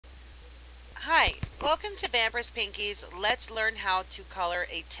Welcome to Vampers Pinkies. Let's learn how to color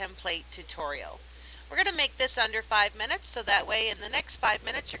a template tutorial. We're going to make this under 5 minutes, so that way in the next 5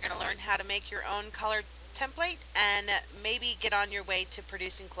 minutes you're going to learn how to make your own color template and maybe get on your way to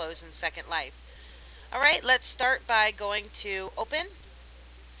producing clothes in Second Life. Alright, let's start by going to Open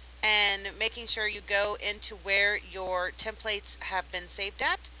and making sure you go into where your templates have been saved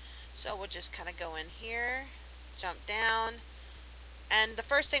at. So we'll just kind of go in here, jump down. And the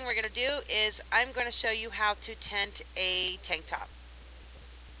first thing we're going to do is I'm going to show you how to tint a tank top.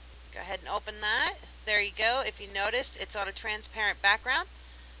 Go ahead and open that. There you go. If you notice, it's on a transparent background.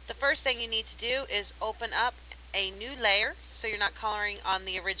 The first thing you need to do is open up a new layer so you're not coloring on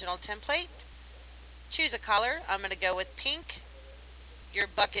the original template. Choose a color. I'm going to go with pink. Your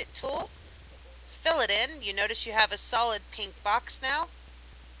bucket tool. Fill it in. You notice you have a solid pink box now.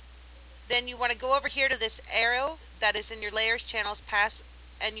 Then you want to go over here to this arrow that is in your layers channels pass,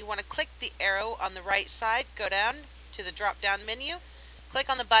 and you want to click the arrow on the right side, go down to the drop down menu, click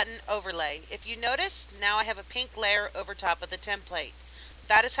on the button overlay. If you notice, now I have a pink layer over top of the template.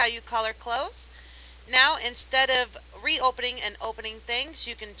 That is how you color clothes. Now instead of reopening and opening things,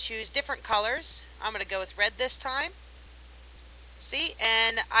 you can choose different colors. I'm going to go with red this time. See,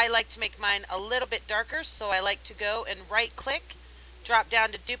 and I like to make mine a little bit darker, so I like to go and right click, drop down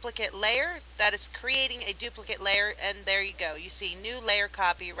to duplicate layer. That is creating a duplicate layer, and there you go. You see new layer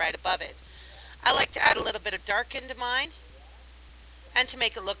copy right above it. I like to add a little bit of dark into mine and to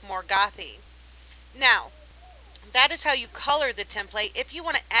make it look more gothy. Now, that is how you color the template. If you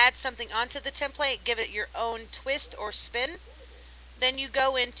want to add something onto the template, give it your own twist or spin, then you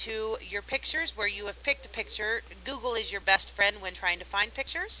go into your pictures where you have picked a picture. Google is your best friend when trying to find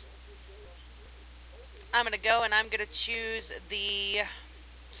pictures. I'm going to go and I'm going to choose the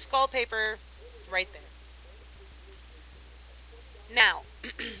skull paper right there. Now,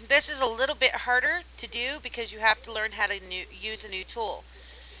 this is a little bit harder to do because you have to learn how to use a new tool.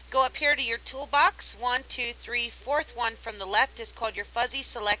 Go up here to your toolbox. 1, 2, 3, fourth one from the left is called your fuzzy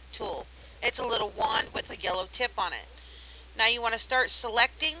select tool. It's a little wand with a yellow tip on it. Now you want to start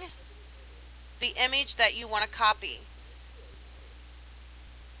selecting the image that you want to copy.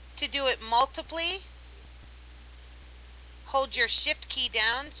 To do it multiply, hold your shift key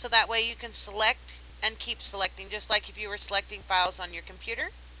down so that way you can select and keep selecting, just like if you were selecting files on your computer.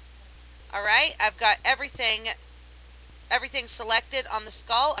 Alright, I've got everything selected on the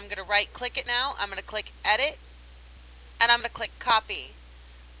skull. I'm going to right click it now. I'm going to click edit and I'm going to click copy.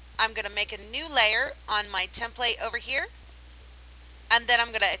 I'm going to make a new layer on my template over here, and then I'm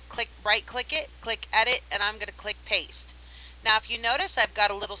going to right click it, click edit, and I'm going to click paste. Now if you notice, I've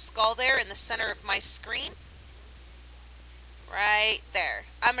got a little skull there in the center of my screen. Right there.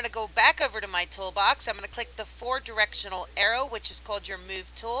 I'm going to go back over to my toolbox. I'm going to click the 4-directional arrow, which is called your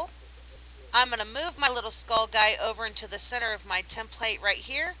move tool. I'm going to move my little skull guy over into the center of my template right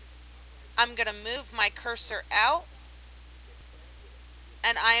here. I'm going to move my cursor out,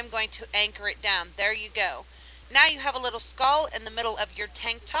 and I am going to anchor it down. There you go. Now you have a little skull in the middle of your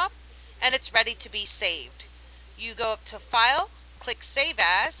tank top, and it's ready to be saved. You go up to File, click Save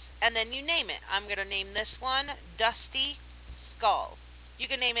As, and then you name it. I'm going to name this one Dusty Skull. You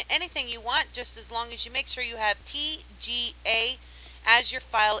can name it anything you want, just as long as you make sure you have TGA as your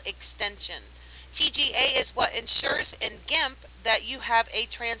file extension. TGA is what ensures in GIMP that you have a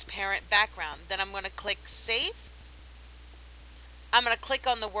transparent background. Then I'm going to click Save. I'm going to click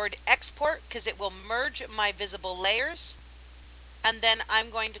on the word Export because it will merge my visible layers. And then I'm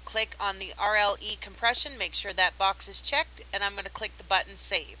going to click on the RLE compression, make sure that box is checked, and I'm going to click the button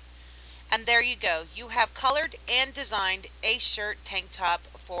Save. And there you go. You have colored and designed a shirt tank top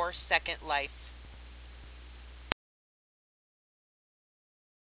for Second Life.